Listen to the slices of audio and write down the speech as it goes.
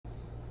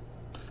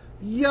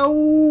Yo,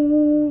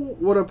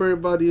 what up,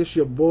 everybody? It's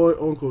your boy,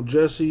 Uncle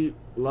Jesse,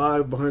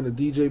 live behind the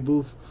DJ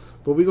booth.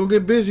 But we're going to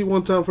get busy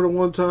one time for the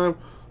one time.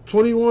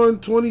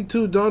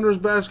 21-22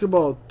 Donruss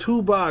Basketball,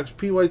 2-box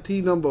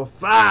PYT number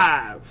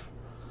 5.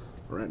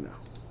 Right now.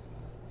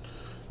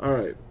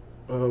 Alright,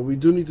 we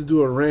do need to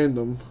do a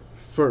random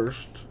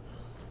first.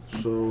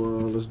 So,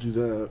 let's do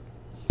that.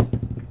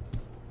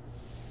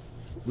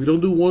 We don't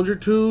do ones or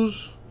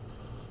twos.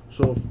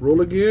 So, roll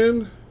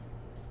again.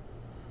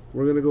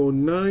 We're going to go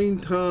 9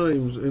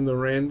 times in the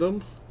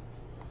random.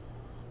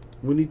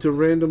 We need to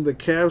random the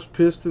Cavs,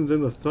 Pistons,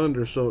 and the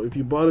Thunder. So if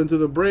you bought into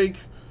the break,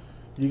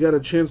 you got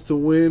a chance to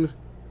win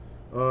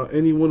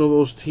any one of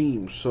those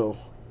teams. So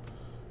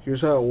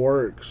here's how it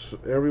works.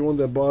 Everyone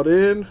that bought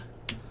in,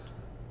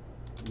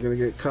 going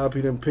to get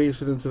copied and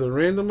pasted into the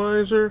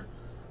randomizer.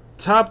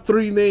 Top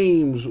 3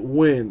 names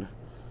win.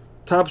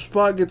 Top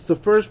spot gets the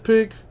first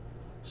pick.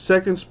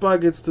 Second spot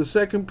gets the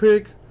second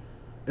pick.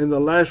 And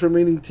the last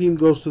remaining team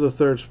goes to the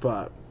third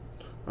spot.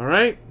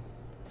 Alright?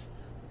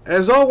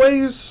 As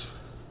always,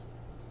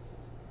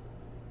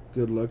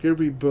 good luck,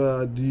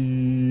 everybody.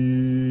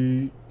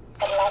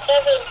 Good luck,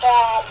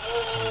 everybody.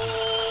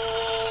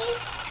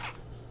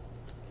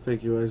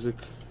 Thank you, Isaac.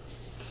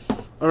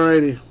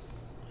 Alrighty.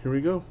 Here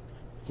we go.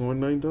 Going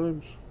 9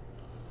 times.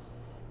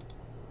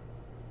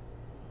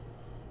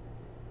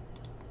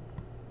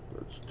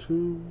 That's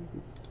 2.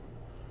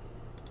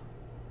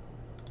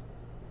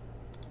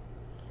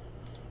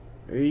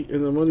 8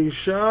 in the money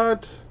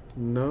shot.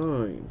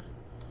 9.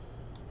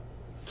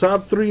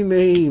 Top 3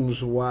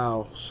 names.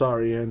 Wow.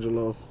 Sorry,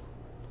 Angelo.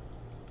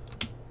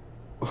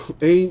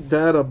 Ain't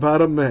that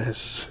about a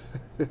mess?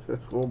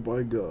 Oh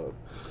my God.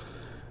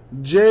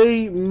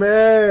 J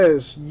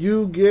Mess,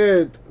 you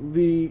get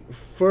the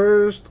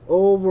first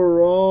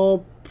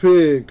overall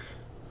pick.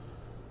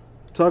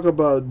 Talk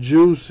about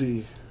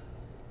juicy.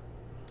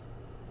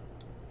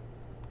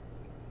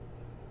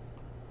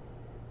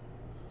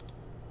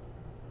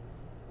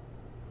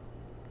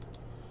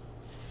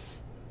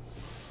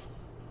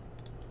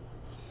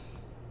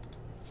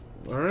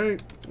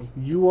 Alright,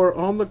 you are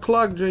on the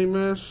clock,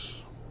 J-Mess.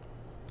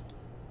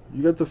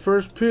 You got the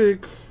first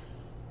pick.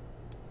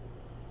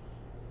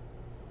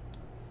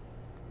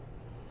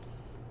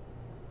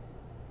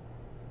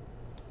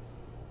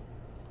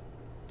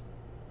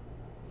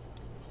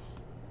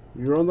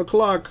 You're on the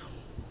clock.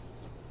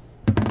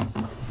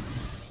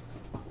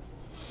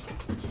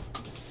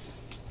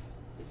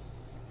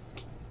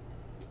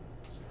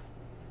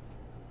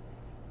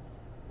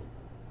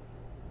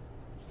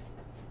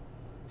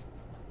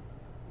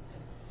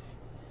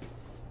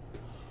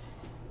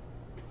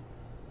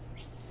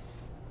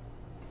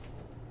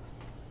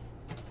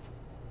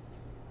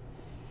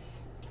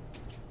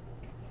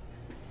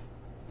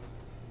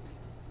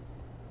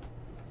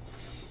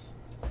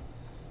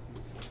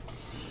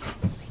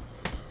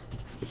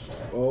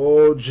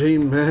 Oh,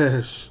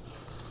 J-Mess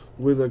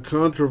with a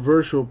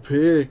controversial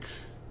pick.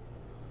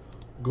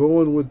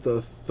 Going with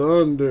the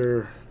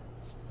Thunder.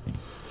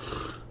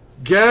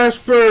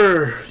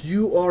 Gasper,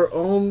 you are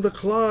on the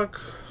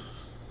clock.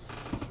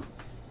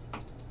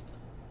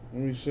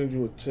 Let me send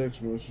you a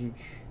text message.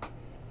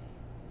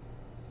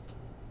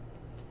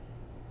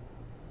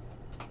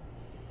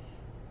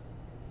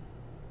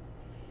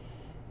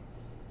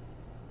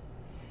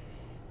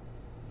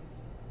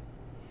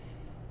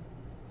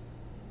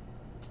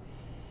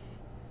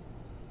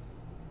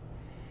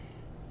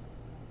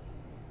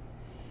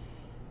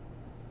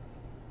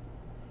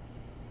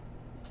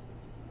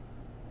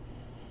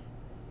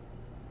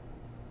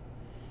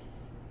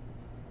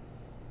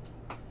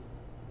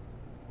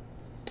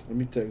 Let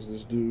me text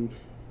this dude.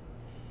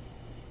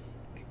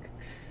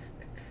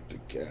 The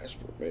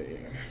Gasper,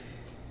 man.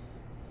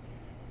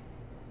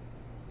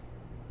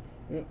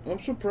 Yeah,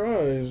 I'm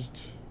surprised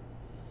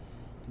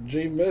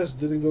J-Mess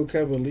didn't go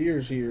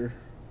Cavaliers here.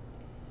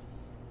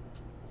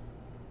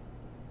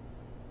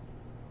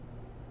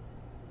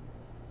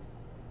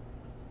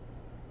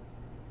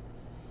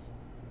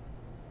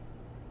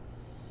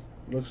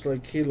 Looks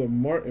like Caleb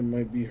Martin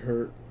might be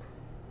hurt.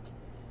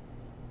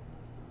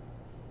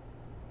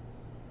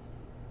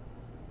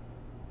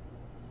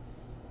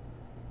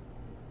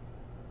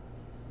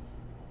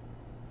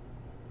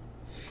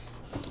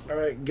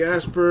 Alright,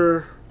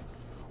 Gasper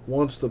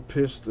wants the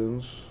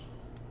Pistons.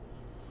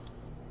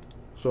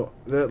 So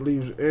that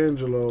leaves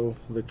Angelo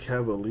the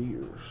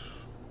Cavaliers.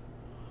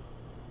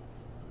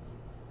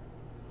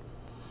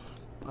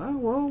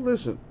 Well,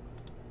 listen.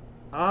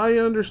 I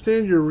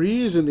understand your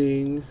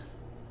reasoning.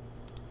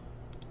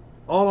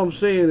 All I'm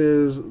saying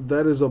is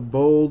that is a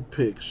bold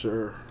pick,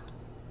 sir.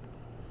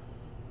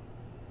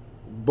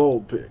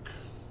 Bold pick.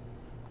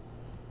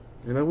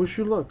 And I wish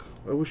you luck.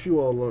 I wish you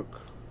all luck.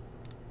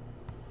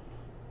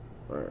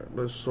 Alright,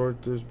 let's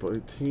sort this by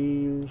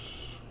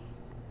teams.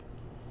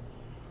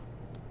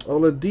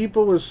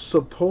 Oladipo is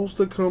supposed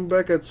to come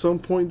back at some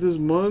point this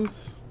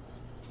month.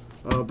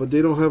 But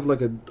they don't have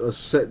like a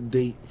set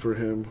date for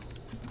him.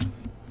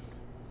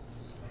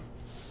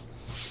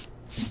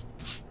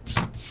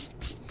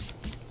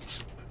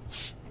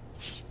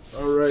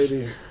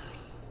 Alrighty.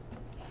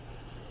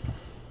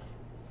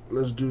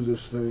 let's do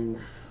this thing.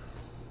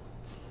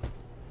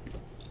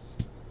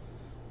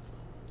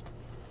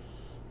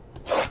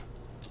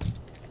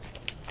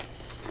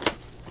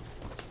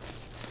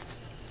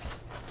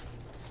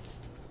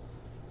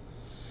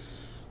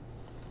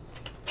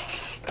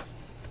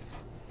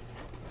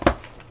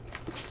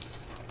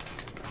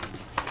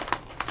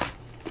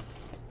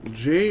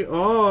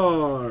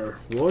 JR.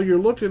 Well, you're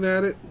looking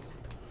at it.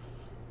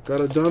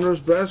 Got a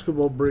Donruss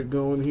Basketball break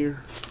going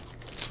here.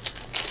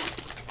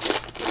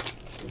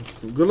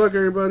 Good luck,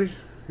 everybody.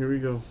 Here we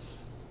go.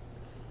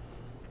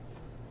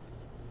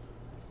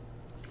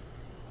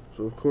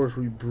 So, of course,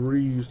 we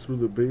breeze through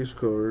the base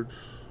cards.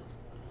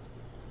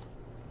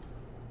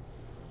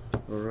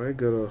 Alright,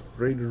 got a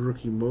rated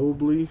rookie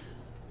Mobley.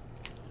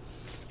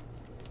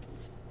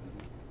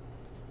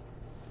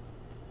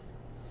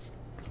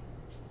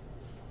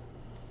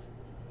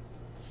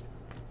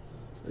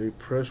 A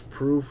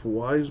press-proof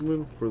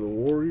Wiseman for the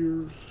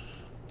Warriors.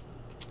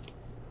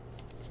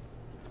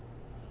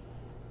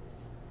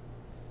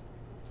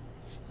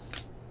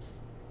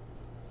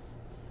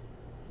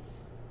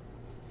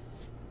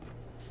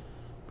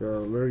 Got a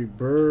Larry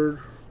Bird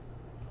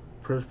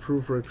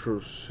press-proof retro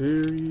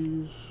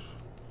series.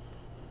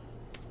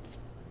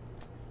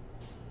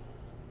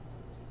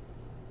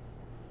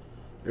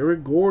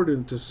 Eric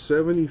Gordon to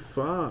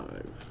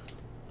 75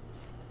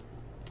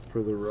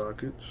 for the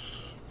Rockets.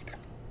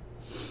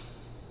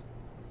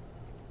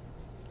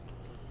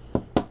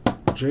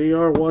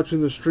 JR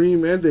watching the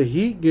stream and the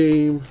Heat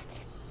game.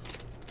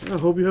 I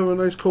hope you have a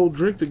nice cold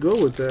drink to go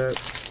with that.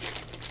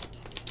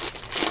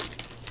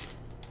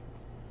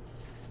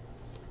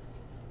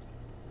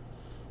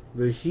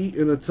 The Heat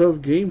in a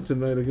tough game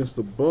tonight against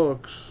the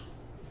Bucks.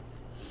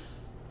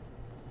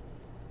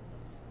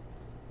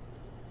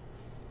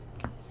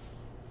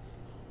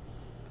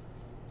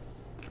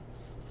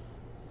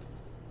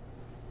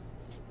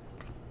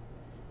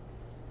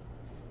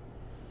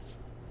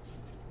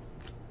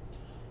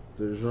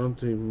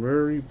 DeJounte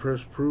Murray,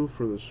 press proof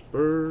for the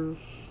Spurs.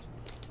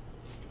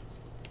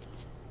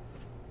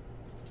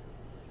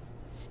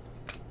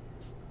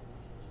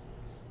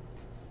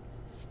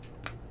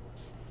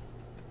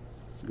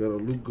 Got a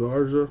Luke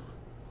Garza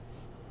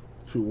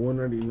to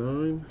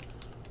 199.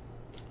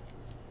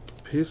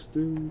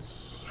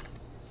 Pistons.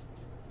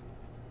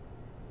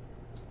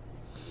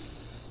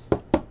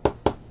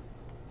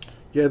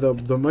 Yeah,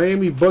 the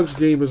Miami Bucks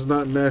game is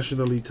not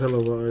nationally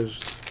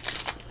televised.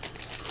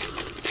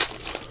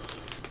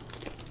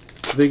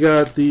 They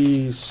got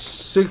the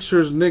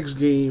Sixers-Knicks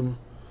game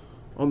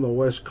on the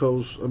West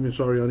Coast. I mean,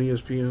 sorry, on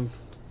ESPN.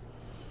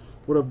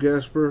 What up,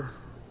 Gasper?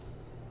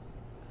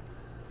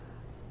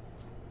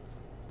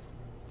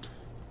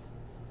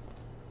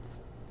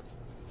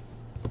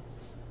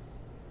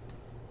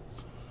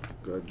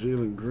 Got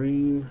Jalen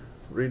Green,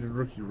 rated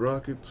rookie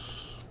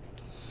Rockets.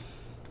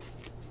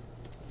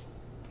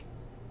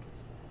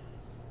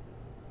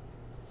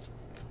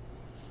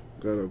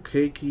 Got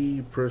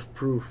Okeke, press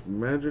proof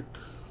Magic.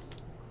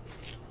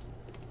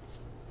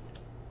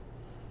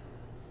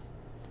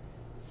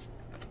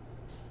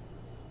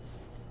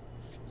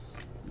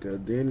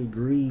 Got Danny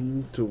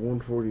Green to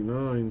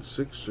 149,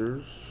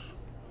 Sixers.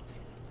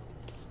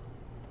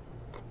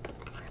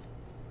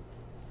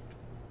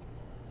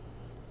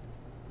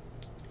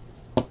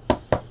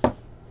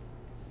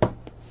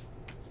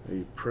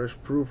 A press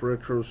proof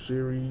retro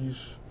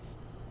series,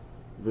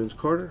 Vince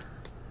Carter.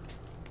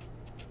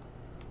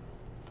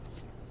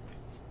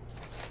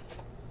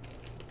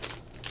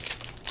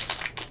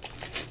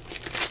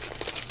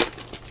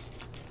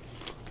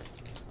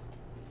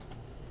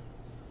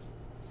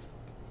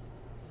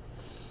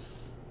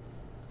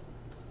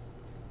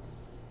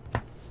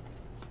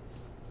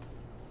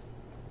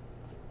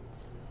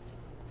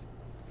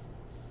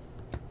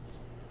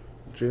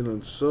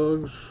 Jalen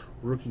Suggs,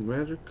 rookie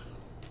Magic.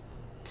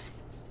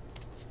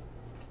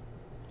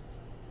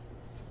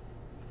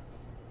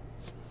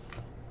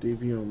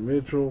 Davion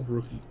Mitchell,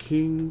 rookie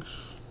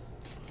Kings.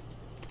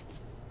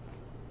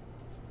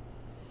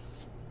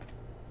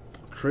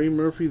 Trey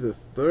Murphy the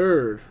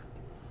third,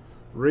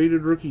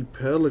 rated rookie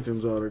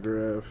Pelicans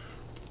autograph.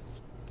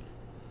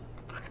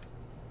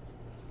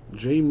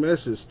 J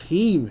Mess's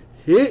team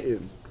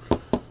hitting.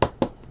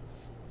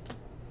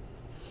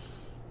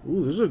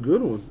 Ooh, this is a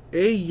good one.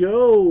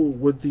 Ayo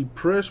with the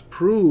press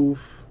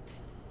proof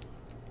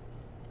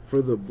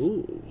for the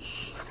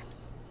Bulls.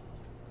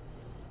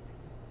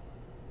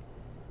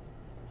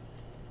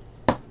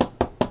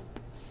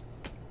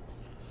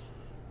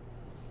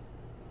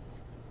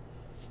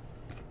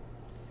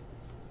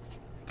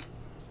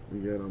 We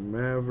got a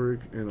Maverick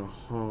and a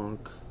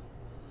Hawk.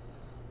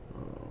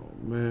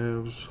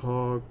 Mavs,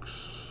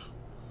 Hawks.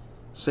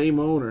 Same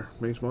owner.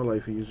 Makes my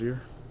life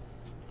easier.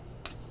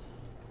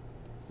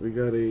 We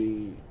got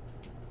a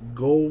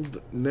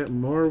gold net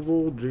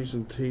Marvel,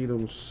 Jason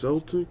Tatum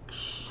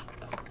Celtics.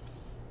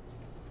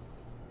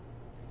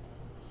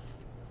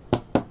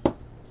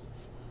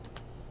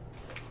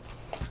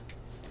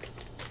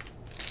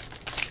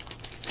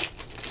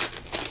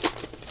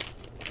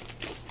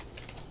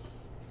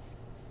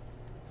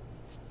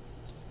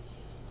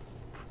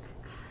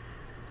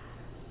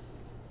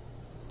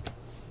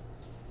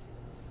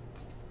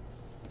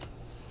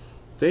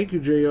 Thank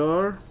you,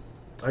 JR.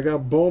 I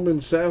got Bowman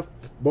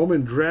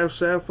Draft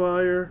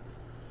Sapphire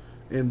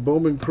and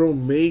Bowman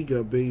Chrome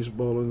Mega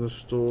Baseball in the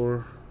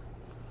store.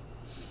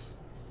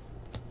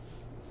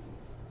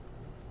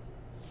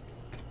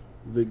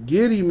 The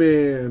Giddy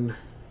Man.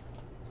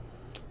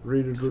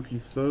 Rated Rookie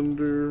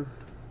Thunder.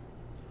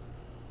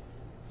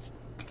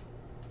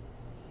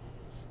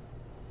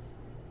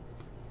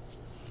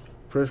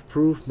 Press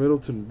Proof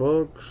Middleton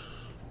Bucks.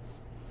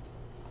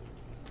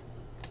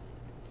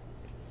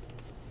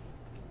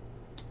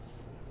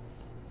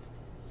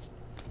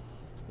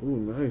 Ooh,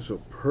 nice. A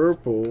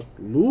purple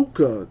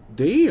Luka.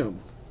 Damn.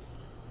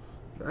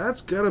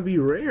 That's gotta be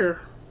rare.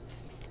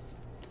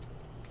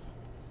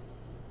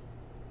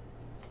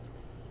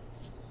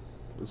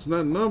 It's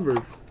not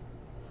numbered,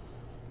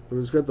 but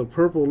it's got the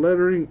purple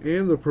lettering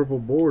and the purple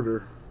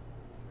border.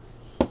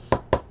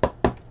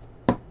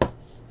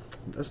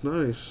 That's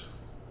nice.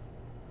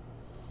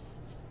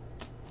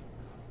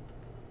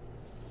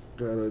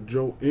 Got a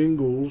Joe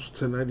Ingles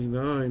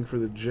 /99 for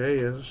the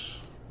Jazz.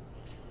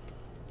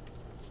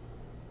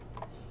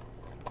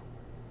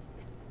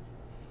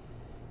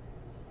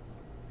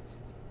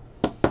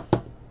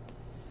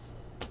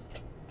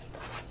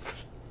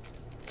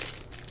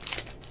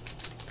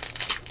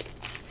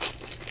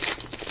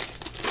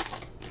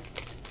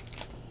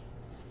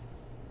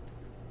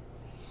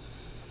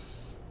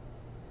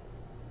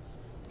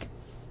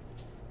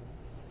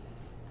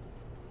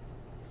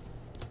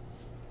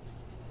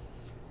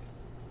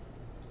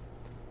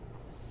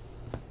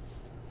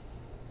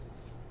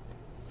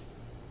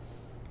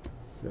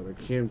 Got a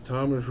Cam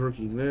Thomas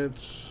Rookie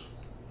Nets.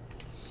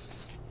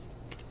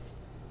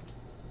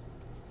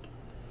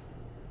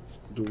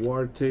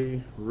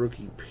 Duarte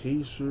Rookie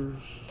Pacers.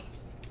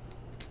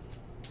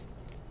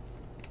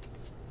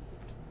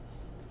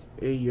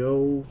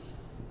 Ayo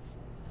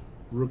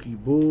Rookie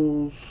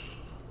Bulls.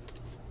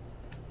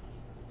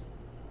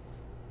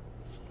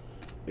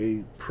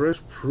 A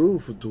press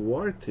proof of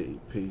Duarte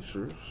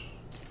Pacers.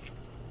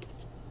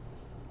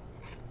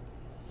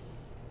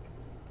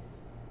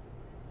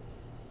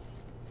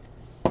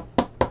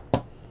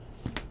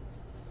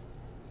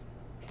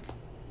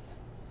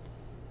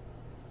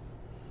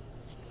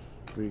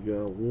 We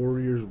got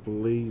Warriors,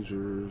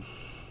 Blazers.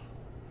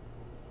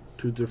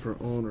 Two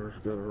different owners.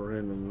 Got a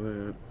random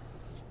that.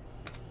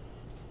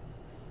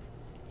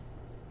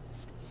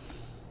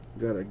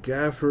 Got a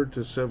Gafford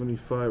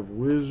 /75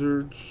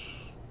 Wizards.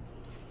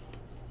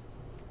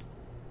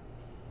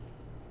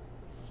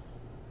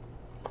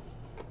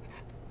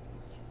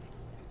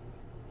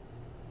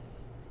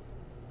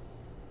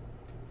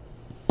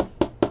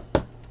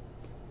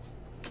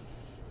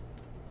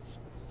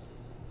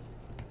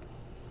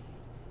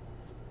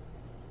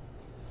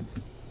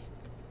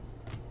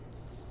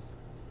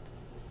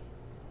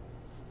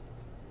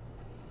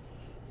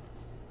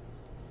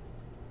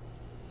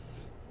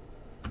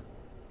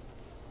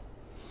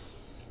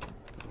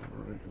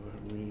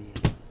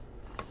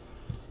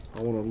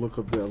 I want to look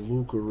up that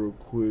Luka real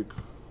quick.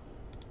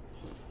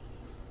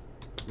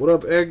 What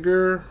up,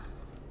 Edgar?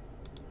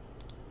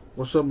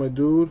 What's up, my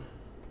dude?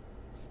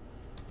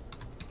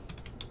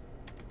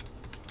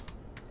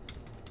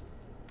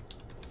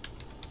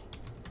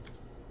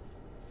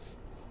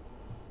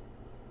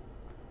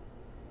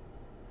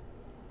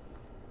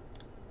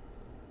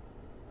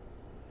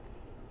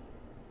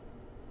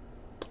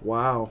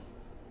 Wow.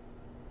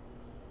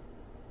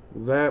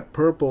 That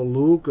purple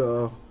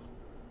Luka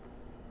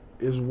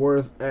is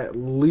worth at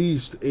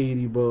least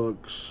 80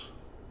 bucks.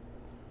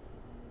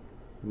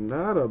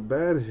 Not a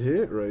bad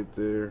hit right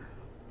there.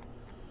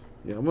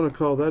 Yeah, I'm gonna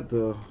call that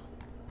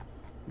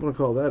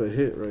a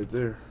hit right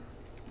there.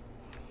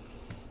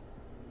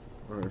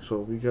 Alright, so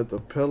we got the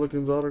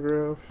Pelicans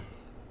autograph.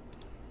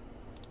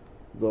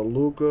 The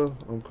Luka,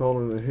 I'm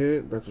calling a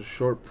hit. That's a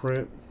short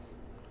print.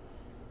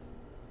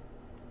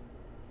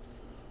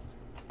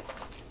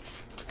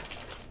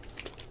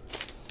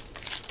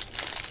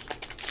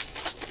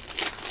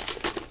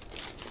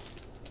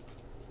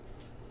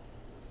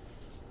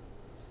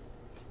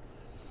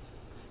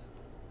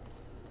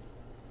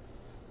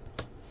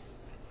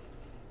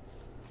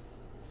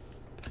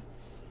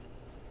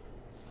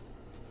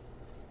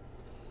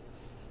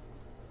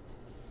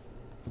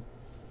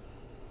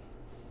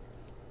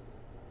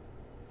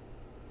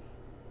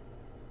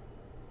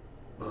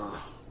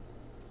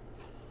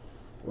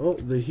 Well,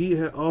 the Heat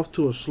had off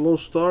to a slow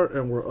start,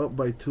 and we're up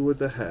by 2 at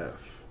the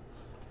half.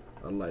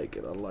 I like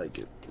it. I like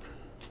it.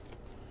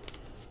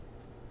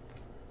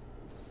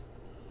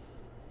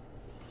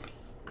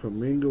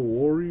 Kaminga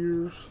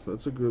Warriors.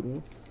 That's a good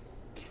one.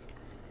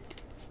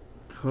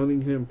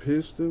 Cunningham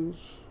Pistons.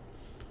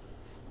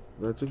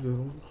 That's a good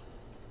one.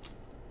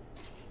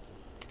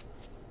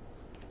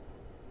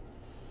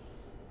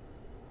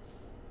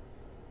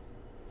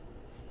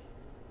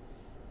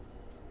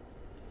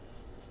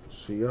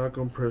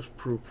 Siakam press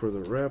proof for the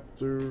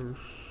Raptors.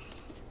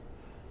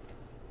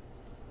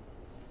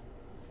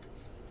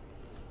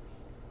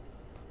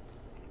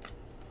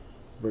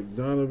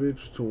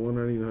 Bogdanovich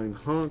 /199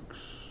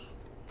 Hawks.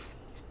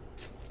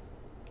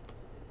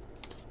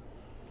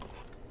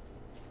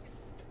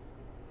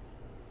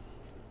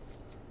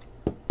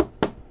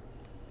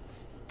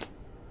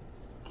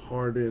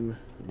 Harden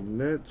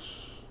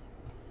Nets.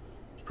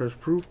 Press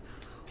proof.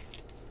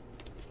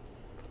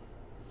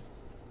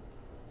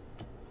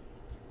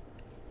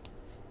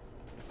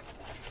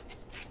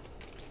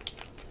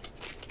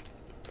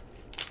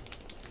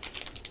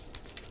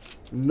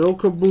 No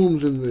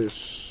kabooms in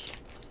this.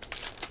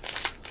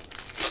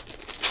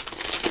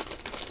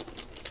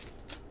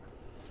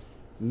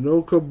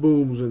 No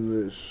kabooms in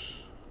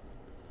this.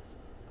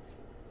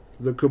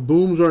 The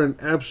kabooms are an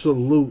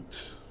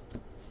absolute.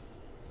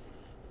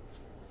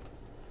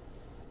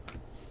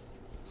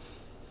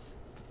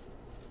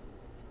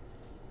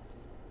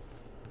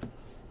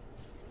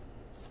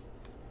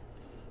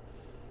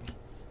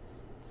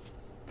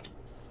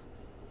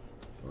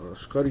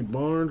 Scotty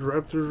Barnes,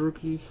 Raptors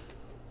rookie.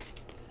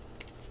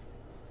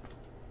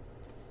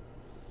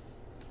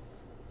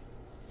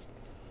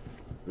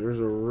 There's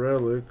a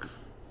relic.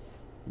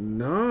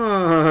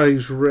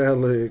 Nice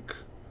relic.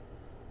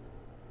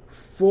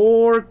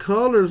 4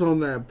 colors on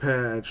that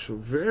patch.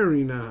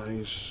 Very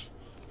nice.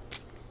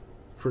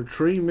 For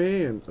Trey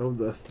Mann of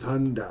the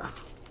Thunder.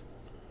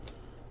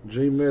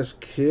 J-Mess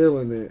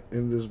killing it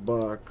in this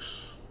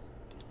box.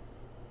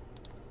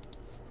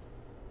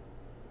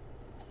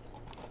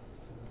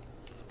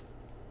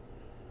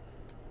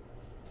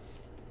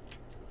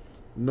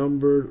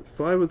 Numbered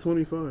 5 of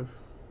 25.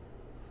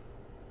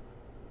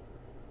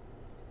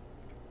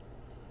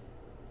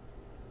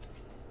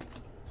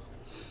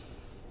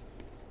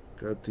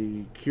 Got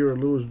the Kira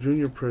Lewis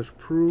Jr. press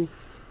proof.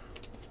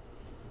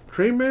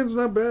 Trey Mann's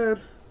not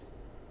bad.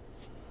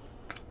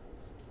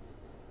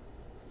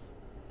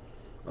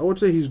 I would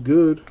say he's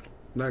good.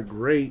 Not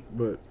great,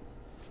 but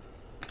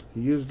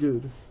he is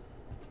good.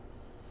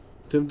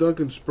 Tim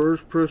Duncan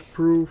Spurs press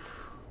proof.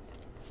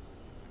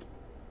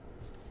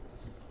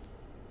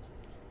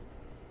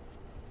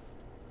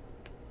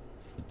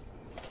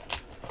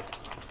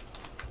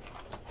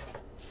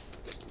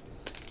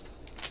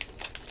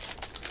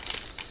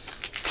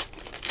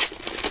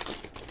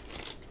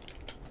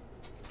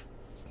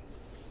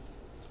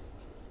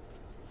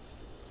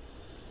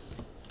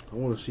 I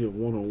want to see a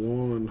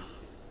 101.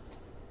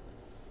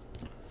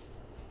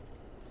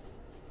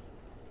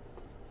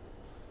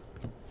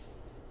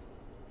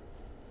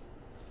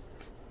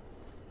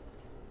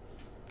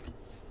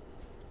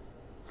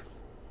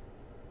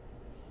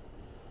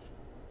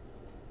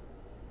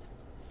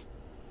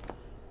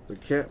 The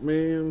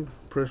Catman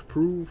press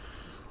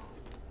proof.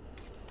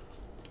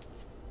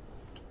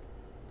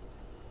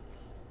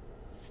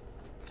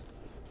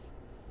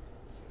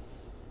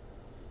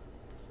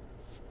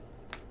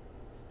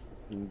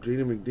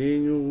 Jaden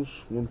McDaniels,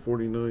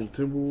 149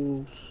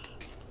 Timberwolves.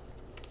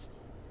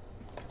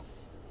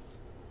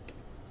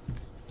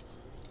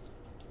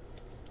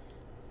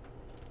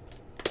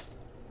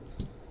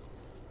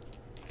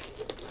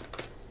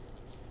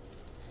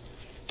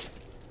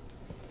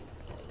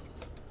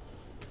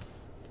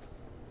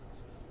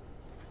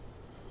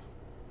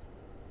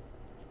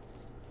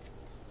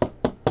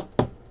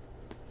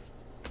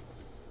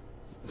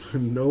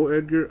 No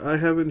Edgar. I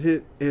haven't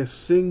hit a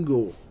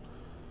single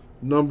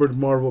numbered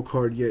Marvel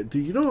card yet. Do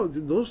you know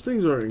those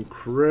things are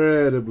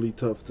incredibly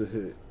tough to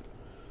hit?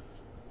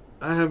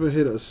 I haven't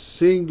hit a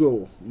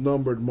single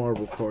numbered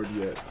Marvel card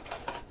yet.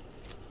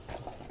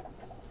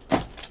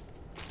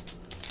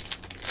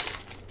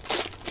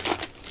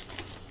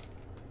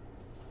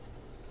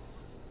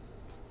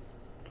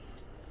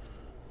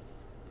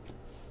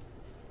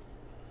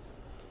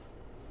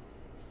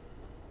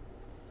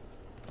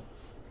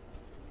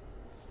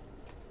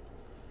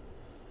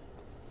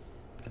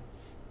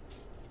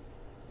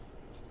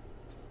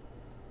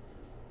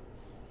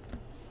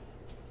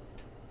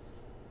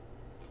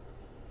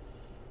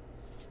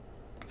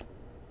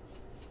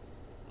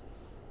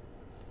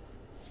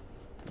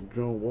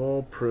 John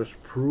Wall press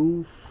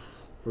proof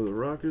for the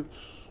Rockets.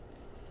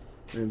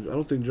 And I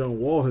don't think John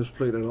Wall has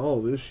played at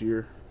all this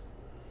year.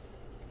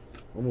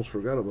 Almost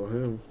forgot about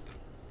him.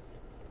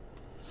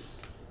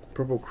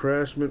 Purple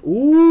Craftsman.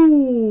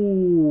 Ooh.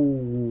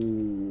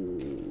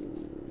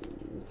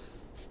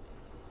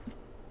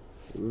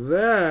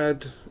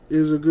 That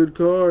is a good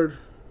card.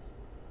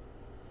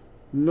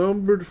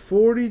 Numbered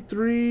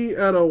 43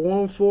 out of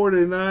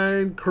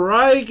 149.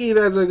 Crikey,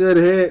 that's a good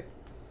hit.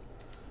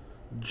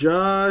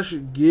 Josh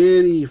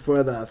Giddey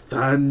for the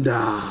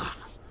Thunder.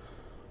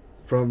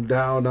 From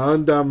down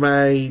under,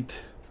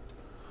 mate.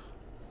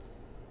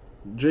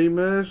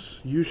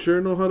 J-Mess, you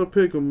sure know how to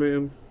pick 'em,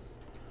 man.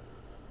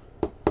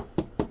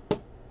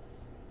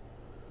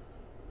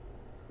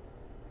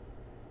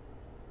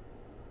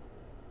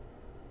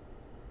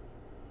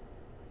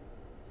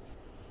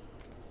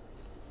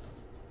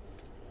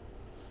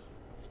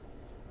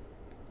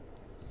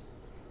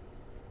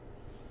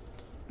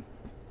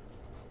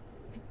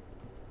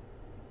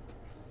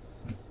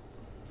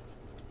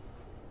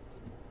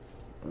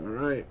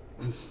 Alright,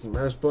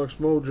 last box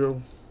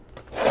mojo.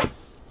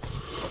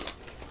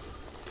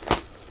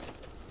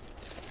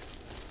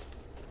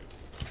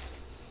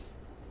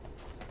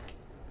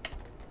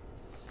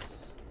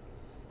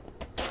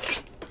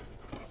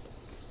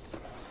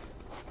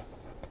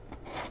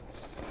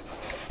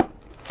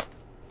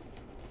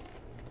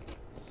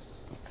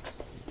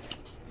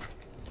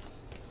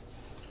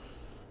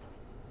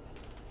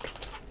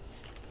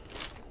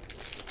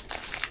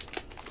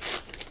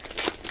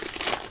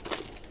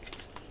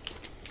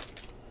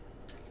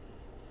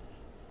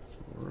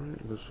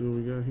 Let's see what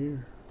we got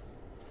here.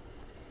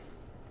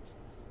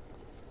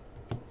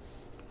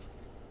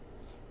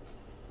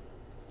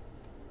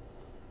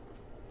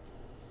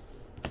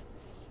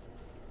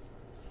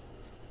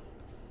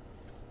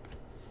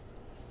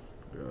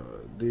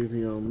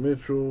 Davion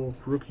Mitchell,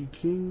 Rookie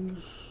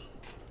Kings.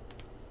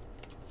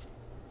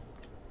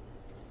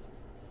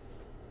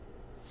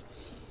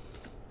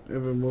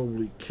 Evan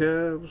Mobley,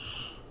 Cavs.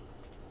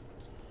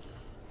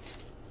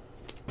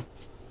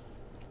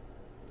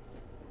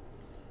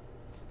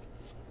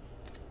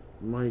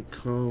 Mike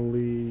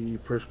Conley,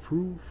 Press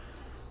Proof.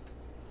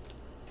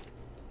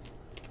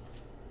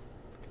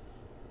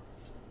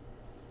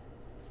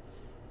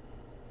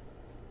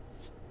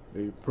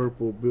 A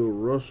purple Bill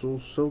Russell,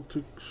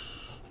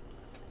 Celtics.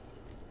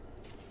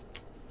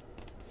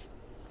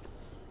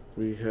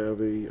 We have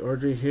a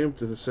RJ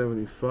Hampton, a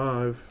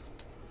 75.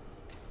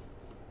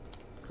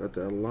 Got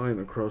that line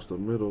across the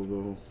middle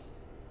though.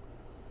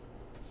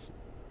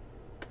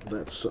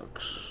 That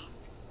sucks.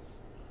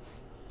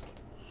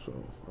 So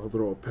I'll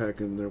throw a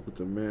pack in there with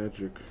the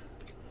Magic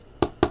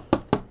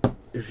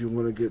if you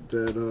want to get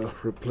that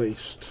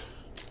replaced.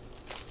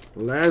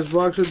 Last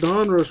box of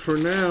Donruss for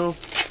now.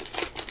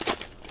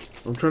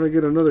 I'm trying to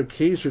get another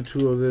case or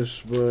two of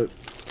this, but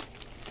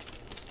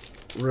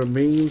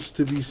remains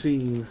to be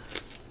seen.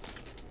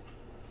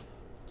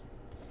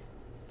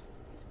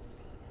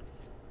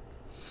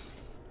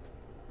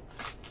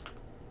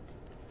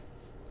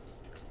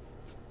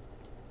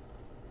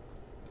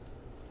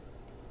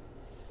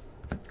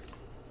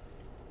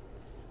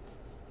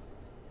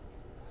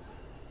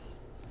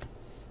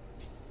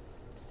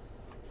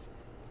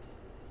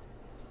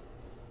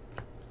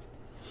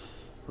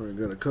 Alright,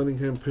 got a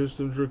Cunningham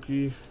Pistons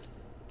rookie.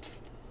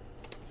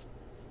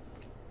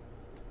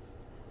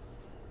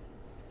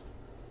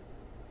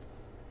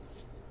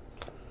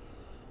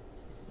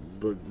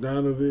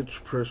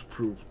 Bogdanovich, Press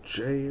Proof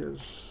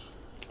Jazz.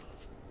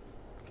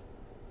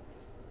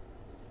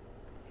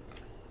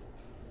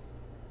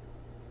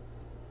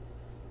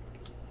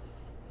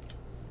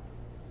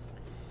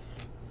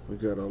 We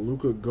got a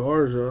Luka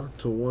Garza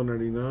to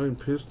 199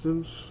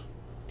 Pistons.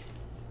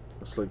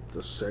 That's like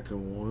the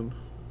second one.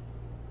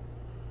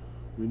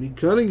 We need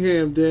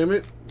Cunningham, damn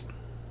it.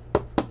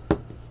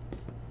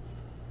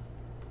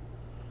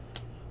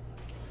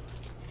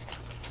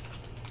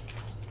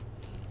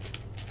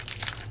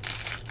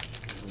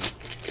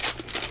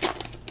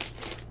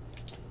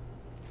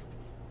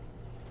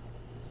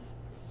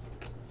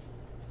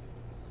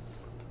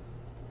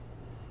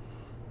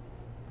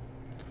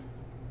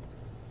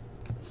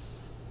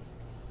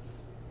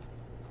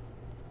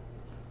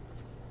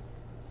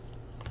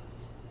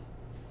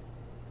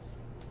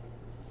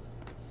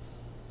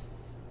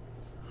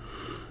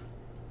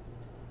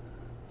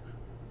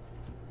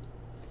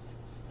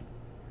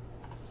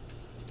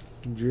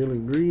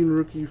 Jalen Green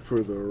rookie for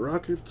the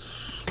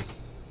Rockets.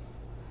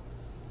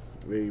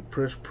 A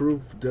Press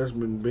Proof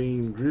Desmond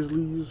Bane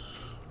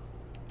Grizzlies.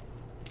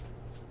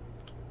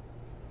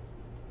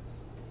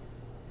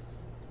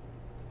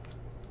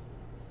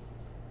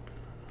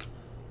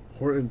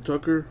 Horton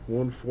Tucker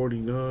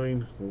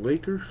 149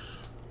 Lakers.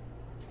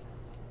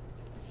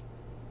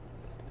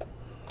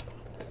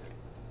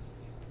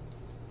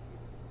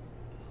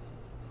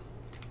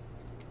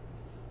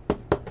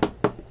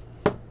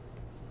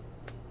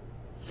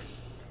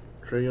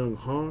 Trae Young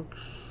Hawks,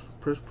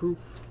 Press Proof.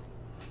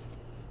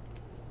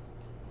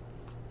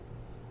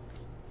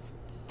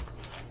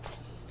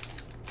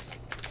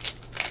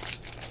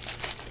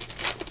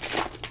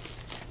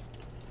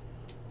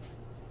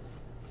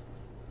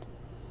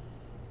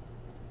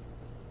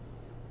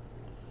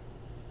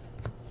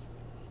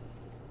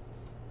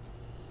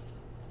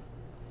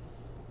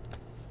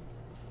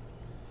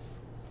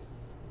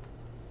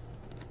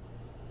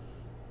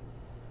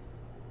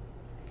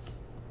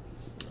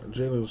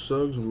 Jalen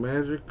Suggs,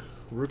 Magic,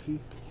 rookie.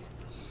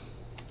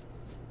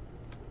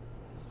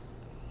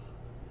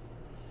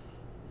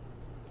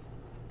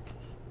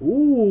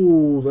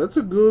 Ooh, that's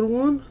a good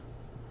one.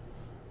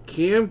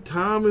 Cam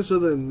Thomas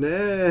of the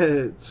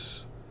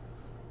Nets.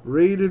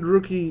 Rated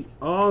rookie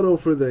auto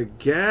for the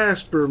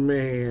Gasper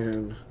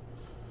man.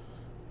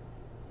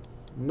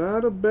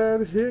 Not a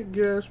bad hit,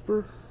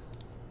 Gasper.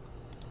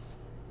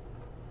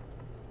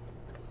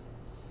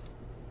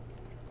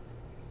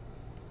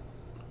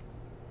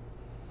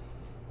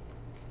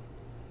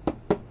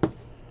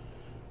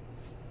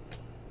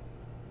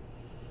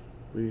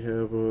 We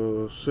have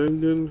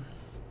Sengun,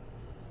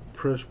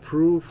 Press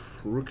Proof,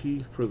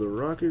 rookie for the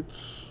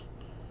Rockets.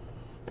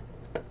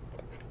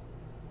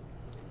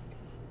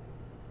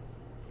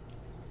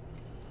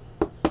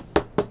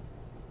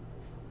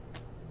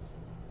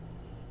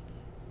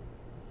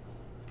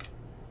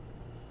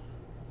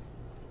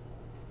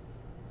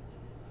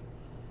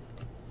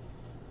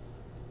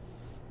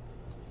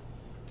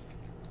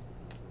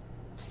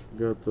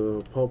 Got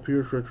the Paul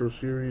Pierce Retro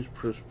Series,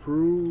 Press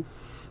Proof.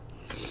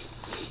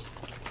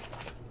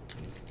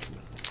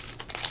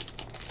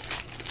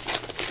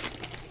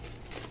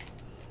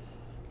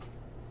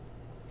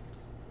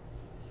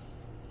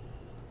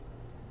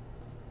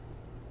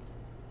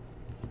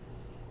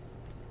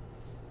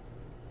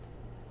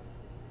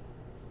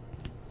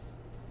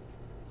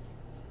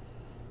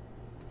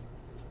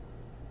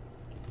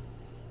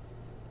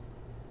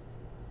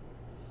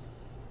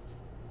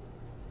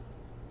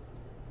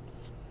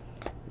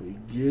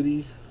 A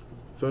Giddy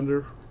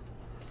Thunder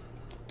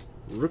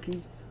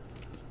rookie.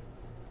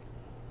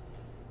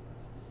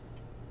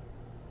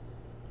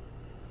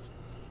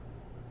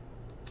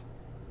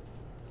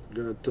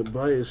 Got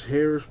Tobias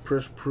Harris,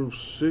 press proof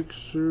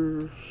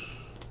Sixers.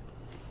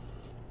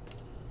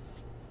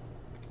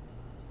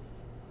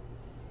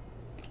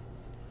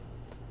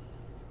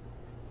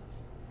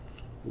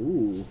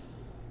 Ooh.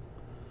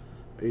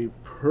 A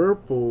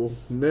purple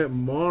Net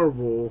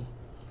Marvel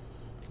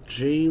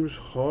James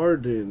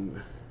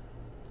Harden.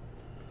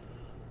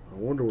 I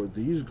wonder what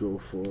these go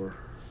for.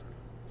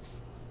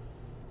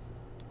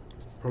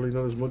 Probably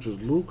not as much as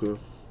Luka.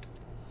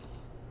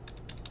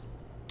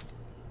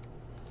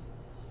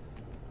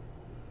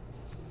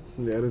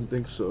 Yeah, I didn't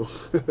think so.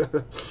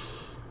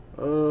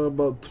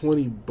 About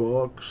 20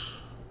 bucks.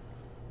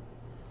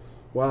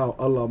 Wow,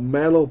 a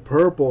LaMelo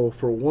purple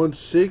for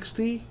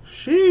 160.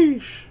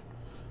 Sheesh.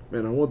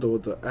 Man, I wonder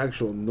what the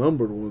actual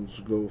numbered ones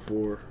go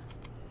for.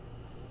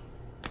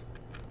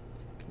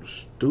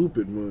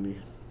 Stupid money.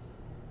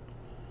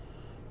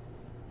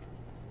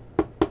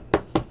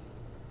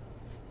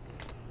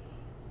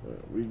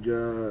 We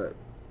got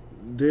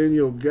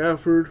Daniel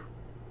Gafford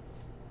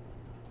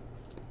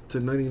to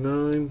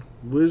 99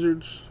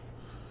 Wizards.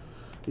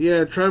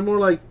 Yeah, try more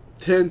like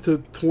 $10 to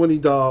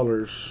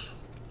 $20.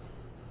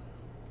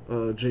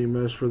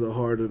 JMS for the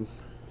Harden.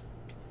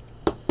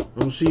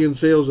 I'm seeing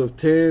sales of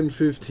 10,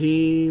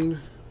 15.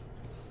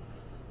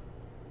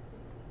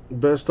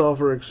 Best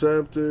offer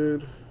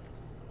accepted.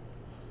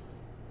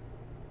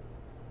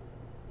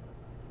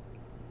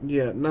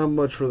 Yeah, not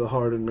much for the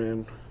Harden,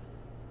 man.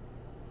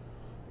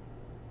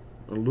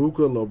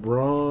 Luka,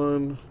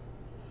 LeBron,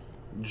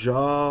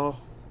 Ja,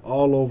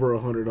 all over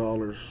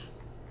 $100.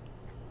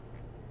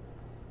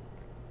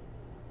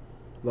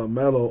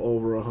 LaMelo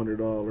over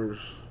 $100.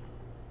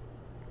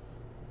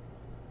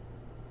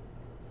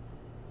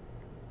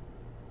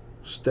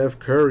 Steph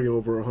Curry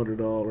over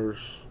 $100.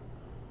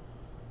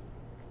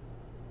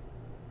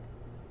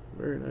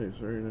 Very nice,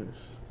 very nice.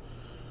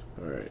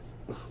 All right,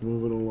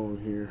 moving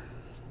along here.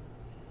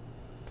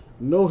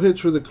 No hits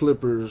for the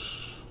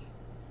Clippers.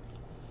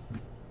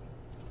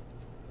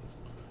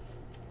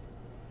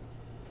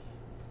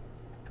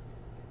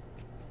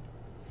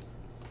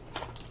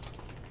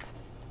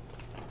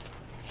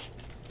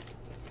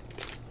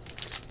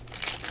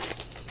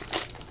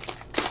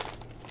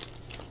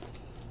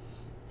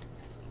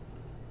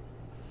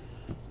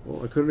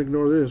 Well, I couldn't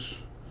ignore this.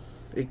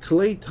 A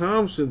Klay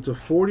Thompson to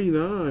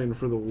 49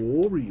 for the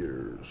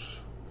Warriors.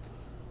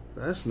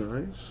 That's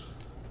nice.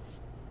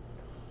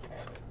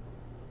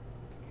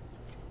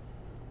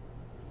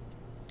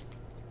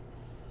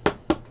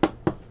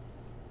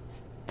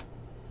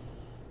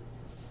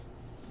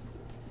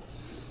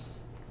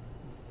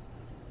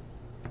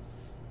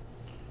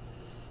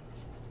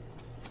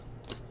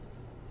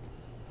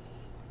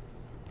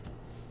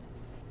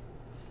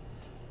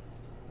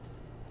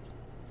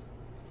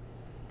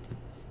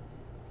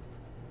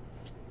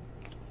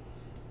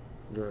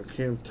 Got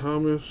Cam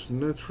Thomas,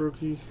 Nets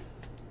rookie.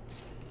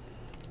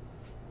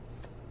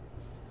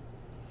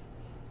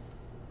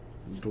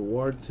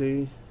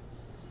 Duarte,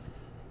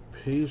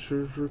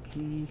 Pacers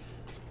rookie.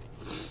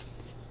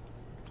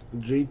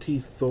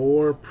 JT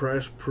Thor,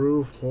 press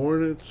proof,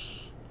 Hornets.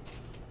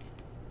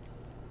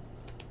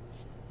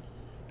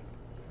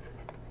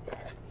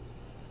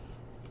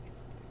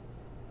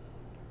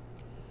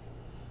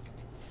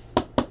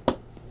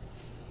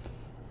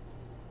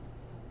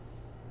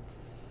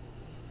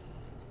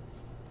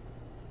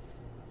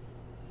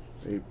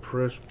 A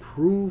press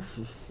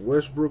proof,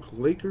 Westbrook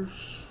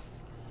Lakers.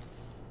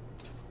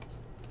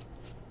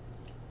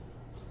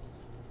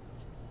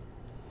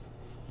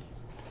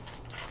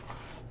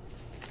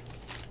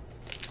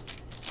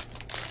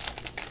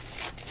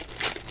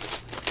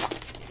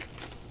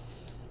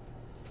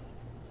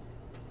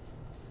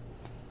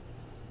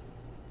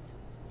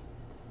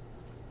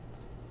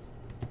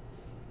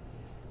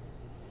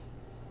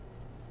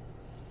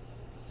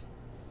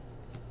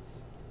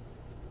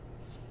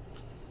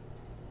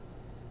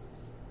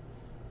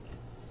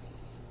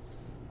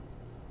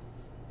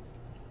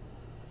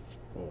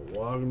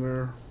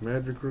 Wagner,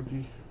 Magic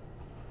rookie.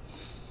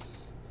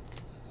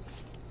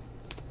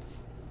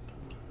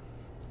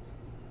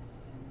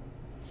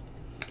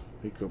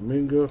 A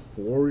Kuminga,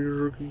 Warriors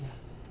rookie.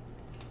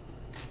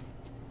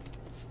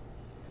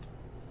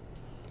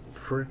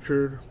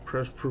 Pritchard,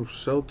 press proof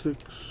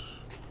Celtics.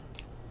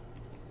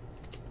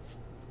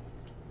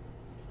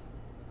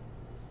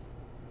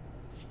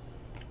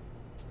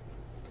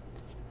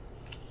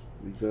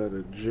 We got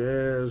a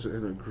Jazz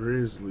and a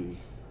Grizzly.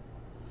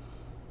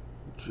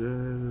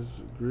 Jazz,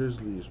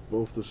 Grizzlies,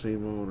 both the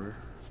same owner.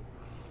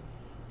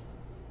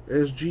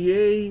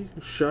 SGA,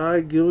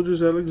 Shai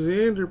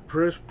Gilgeous-Alexander,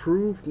 press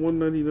proof,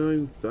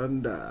 199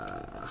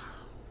 Thunder.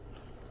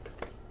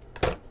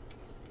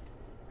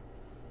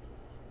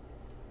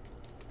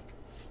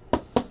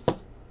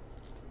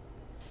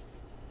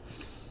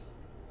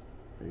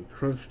 A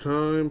crunch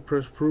time,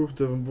 press proof,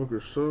 Devin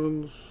Booker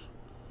Suns,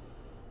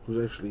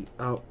 who's actually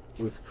out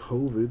with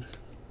COVID.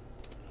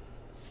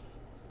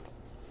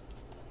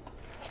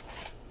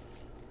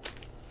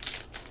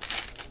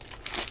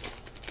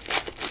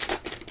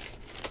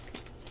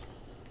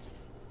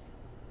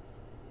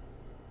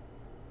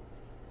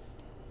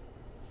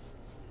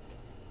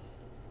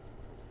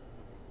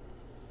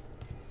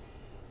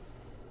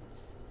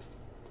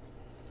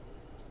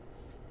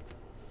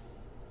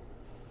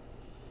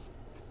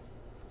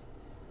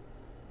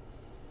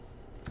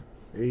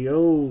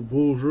 Ayo,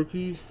 Bulls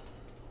rookie.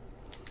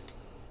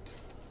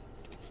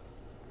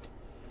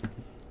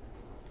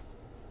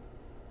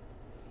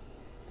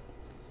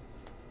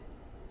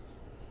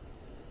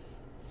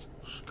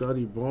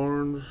 Scotty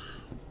Barnes,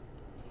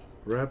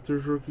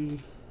 Raptors rookie.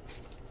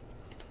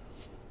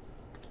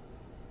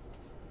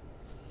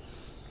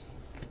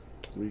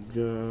 We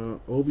got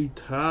Obi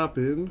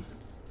Toppin,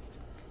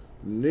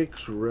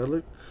 Knicks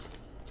relic.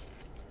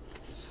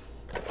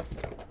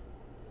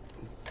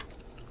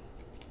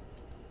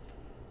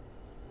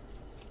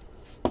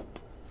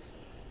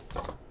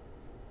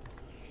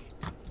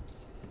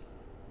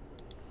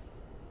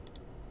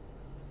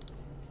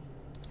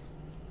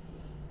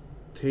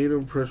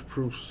 Tatum press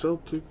proof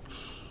Celtics.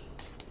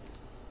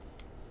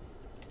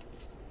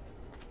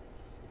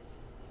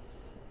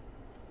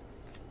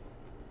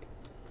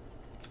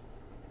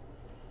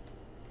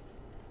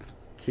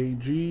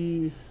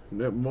 KG,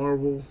 Net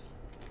Marvel,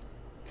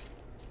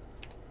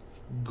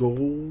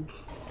 Gold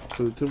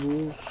for the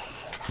Timberwolves.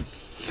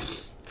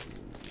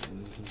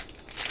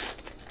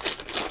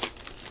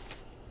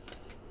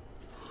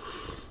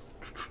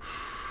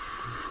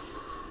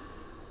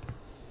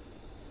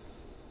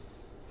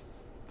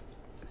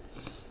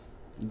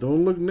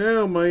 Don't look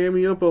now.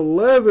 Miami up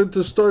 11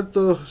 to start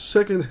the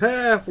second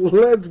half.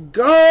 Let's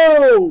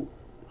go!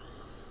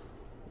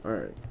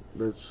 Alright,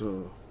 let's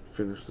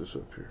finish this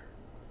up here.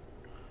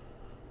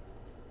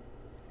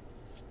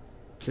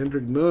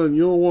 Kendrick Nunn.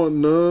 You don't want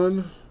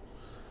Nunn.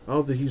 I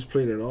don't think he's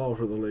played at all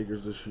for the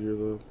Lakers this year,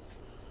 though.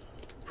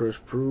 Press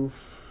proof.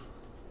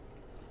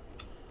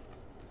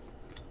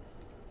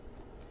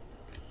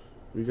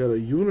 We got a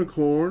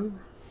unicorn.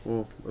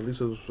 Well, at least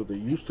that's what they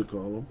used to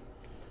call them.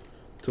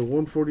 To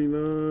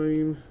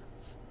 149,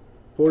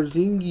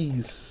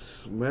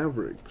 Porzingis,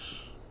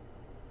 Mavericks.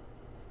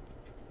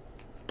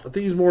 I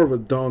think he's more of a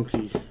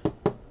donkey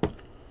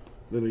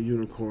than a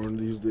unicorn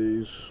these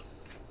days.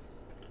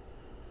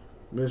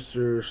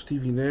 Mr.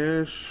 Stevie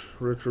Nash,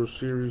 Retro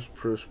Series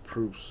Press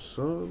Proof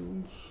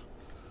Suns.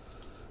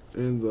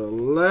 And the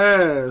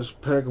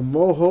last pack of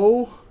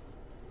Moho.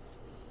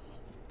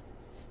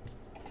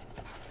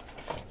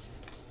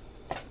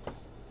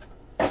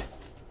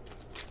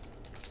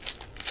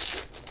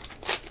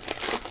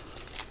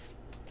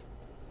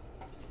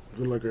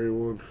 Good luck,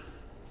 everyone.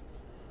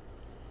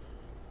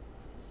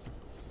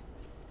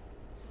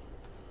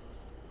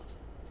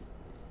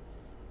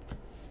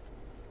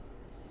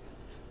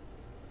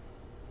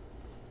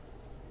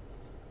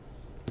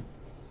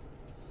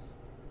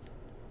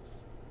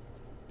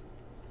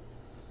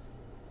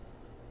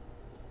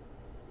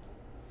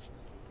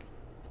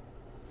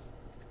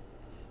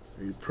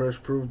 A press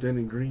proof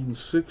Danny Green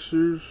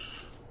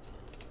Sixers.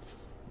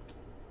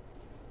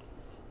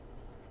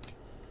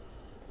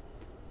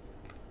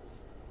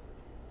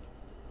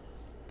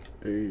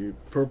 A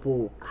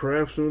purple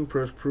Craftsman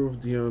press proof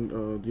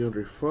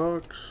DeAndre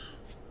Fox,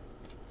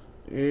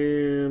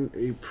 and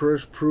a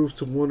press proof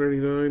to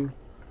 199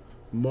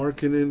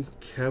 Markkanen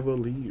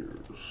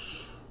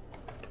Cavaliers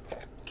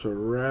to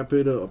wrap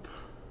it up.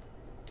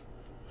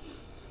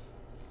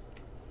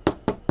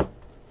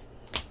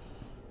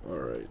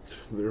 Alright,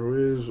 there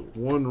is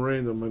one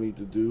random I need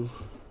to do.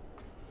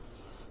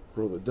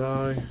 Roll the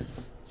die.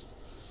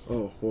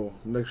 Oh, well,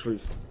 actually,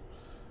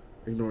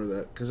 ignore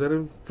that because I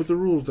didn't put the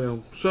rules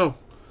down. So,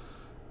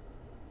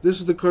 this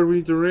is the card we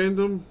need to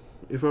random.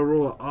 If I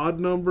roll an odd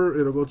number,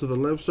 it'll go to the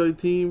left side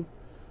team.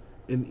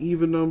 An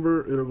even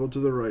number, it'll go to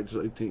the right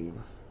side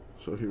team.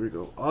 So here we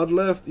go. Odd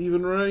left,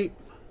 even right.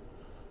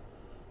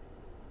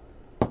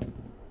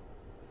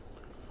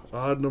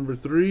 Odd number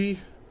 3.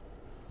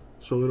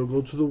 So it'll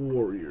go to the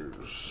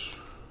Warriors.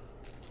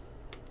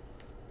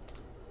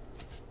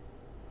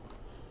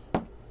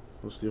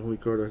 That's the only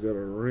card I got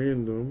a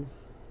random.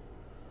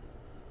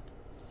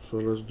 So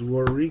let's do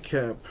our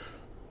recap.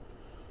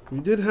 We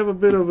did have a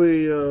bit of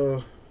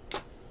a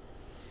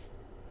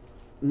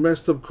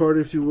messed up card,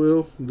 if you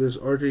will. This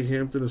RJ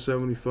Hampton of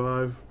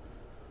 75.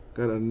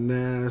 Got a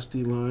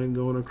nasty line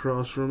going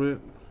across from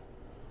it.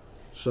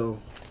 So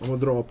I'm going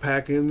to throw a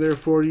pack in there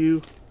for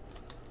you.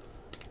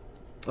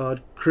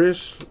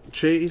 Chase.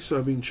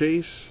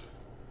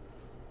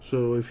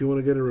 So if you want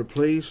to get it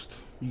replaced,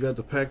 you got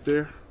the pack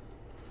there.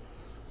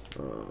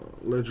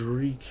 Let's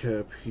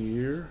recap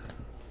here.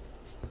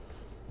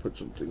 Put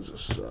some things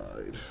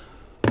aside.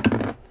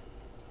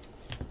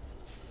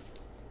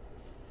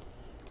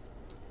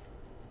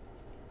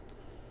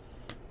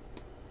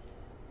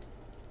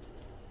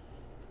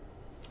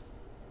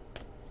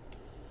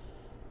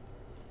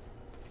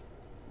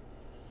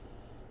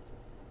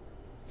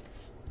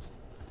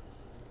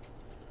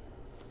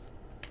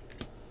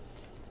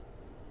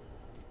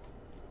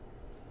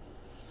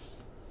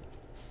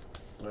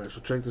 Alright,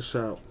 so check this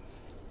out.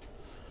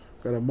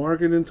 Got a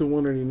Markkanen to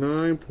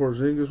 199,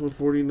 Porzingis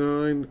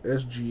 149,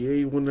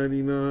 SGA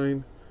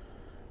 199,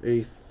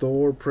 a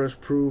Thor press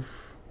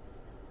proof,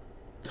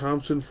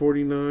 Thompson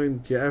 49,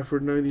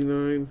 Gafford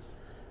 99,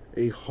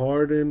 a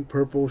Harden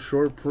purple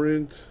short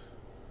print,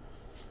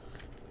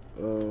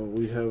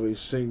 We have a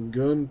St.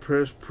 Gunn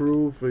press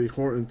proof, a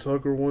Horton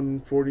Tucker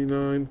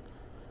 149,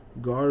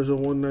 Garza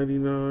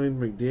 199,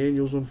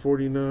 McDaniels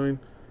 149,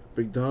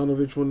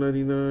 Bogdanovich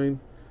 199,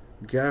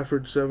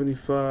 Gafford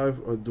 75,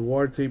 a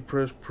Duarte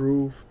press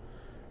proof,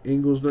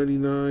 Ingles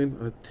 99,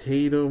 a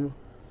Tatum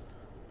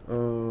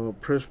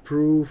press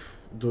proof,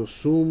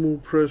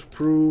 Dosumu press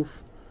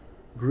proof,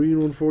 Green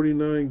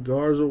 149,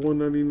 Garza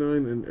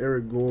 199, and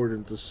Eric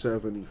Gordon to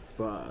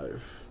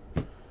 75.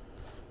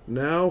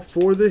 Now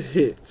for the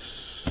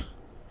hits.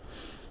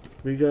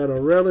 We got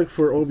a relic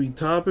for Obi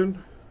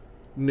Toppin,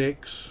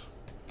 Knicks.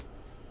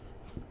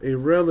 A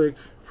relic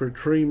for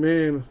Trey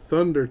Mann,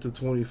 Thunder to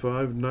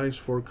 25. Nice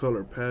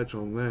 4-color patch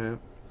on that.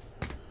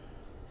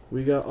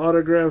 We got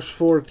autographs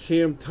for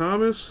Cam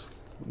Thomas,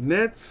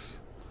 Nets.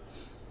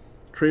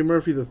 Trey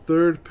Murphy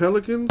III,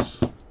 Pelicans.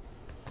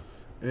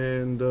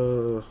 And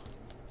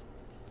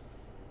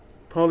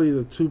probably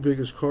the two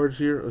biggest cards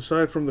here.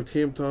 Aside from the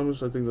Cam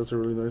Thomas, I think that's a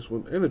really nice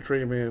one. And the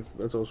Trey Mann,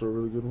 that's also a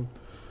really good one.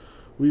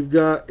 We've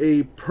got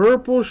a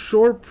purple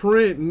short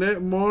print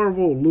Net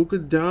Marvel, Luka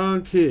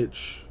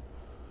Doncic.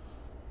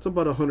 It's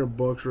about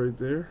 $100 right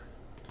there.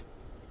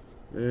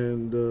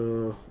 And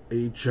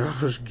a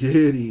Josh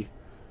Giddey,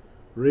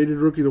 rated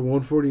rookie to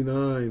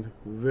 149.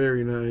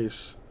 Very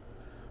nice.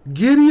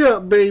 Giddy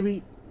up,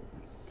 baby.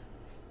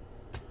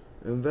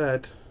 And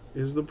that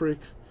is the break.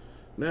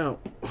 Now,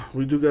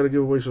 we do got to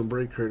give away some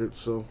break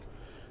credits. So,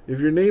 if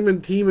your name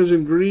and team is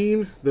in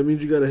green, that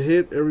means you got a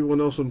hit.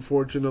 Everyone else,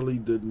 unfortunately,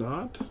 did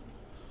not.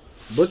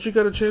 But you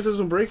got a chance at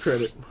some break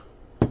credit.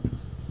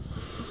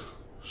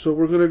 So,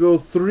 we're going to go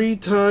 3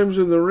 times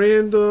in the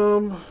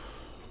random.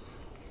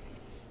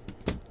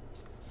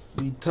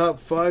 The top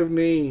 5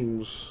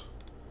 names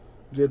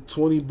get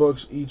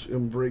 $20 each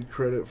in break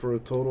credit for a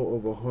total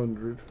of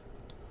 100.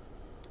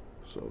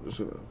 So, I'm just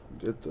going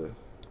to get the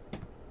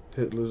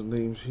hit list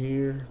names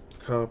here.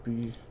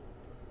 Copy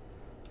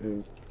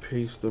and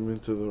paste them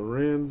into the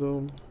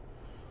random.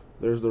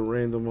 There's the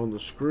random on the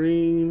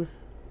screen.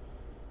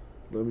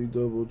 Let me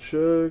double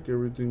check.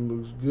 Everything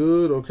looks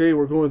good. Okay,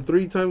 we're going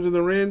 3 times in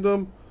the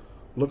random.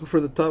 Looking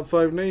for the top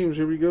 5 names.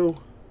 Here we go.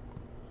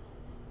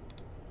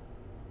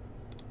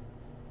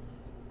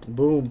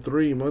 Boom,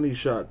 3, money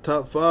shot.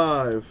 Top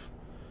 5.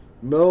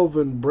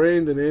 Melvin,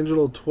 Brandon,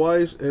 Angelo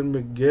twice, and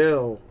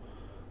Miguel.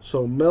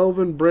 So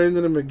Melvin,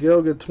 Brandon, and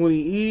Miguel get 20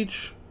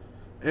 each.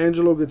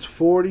 Angelo gets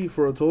 40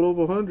 for a total of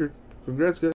 100. Congrats, guys.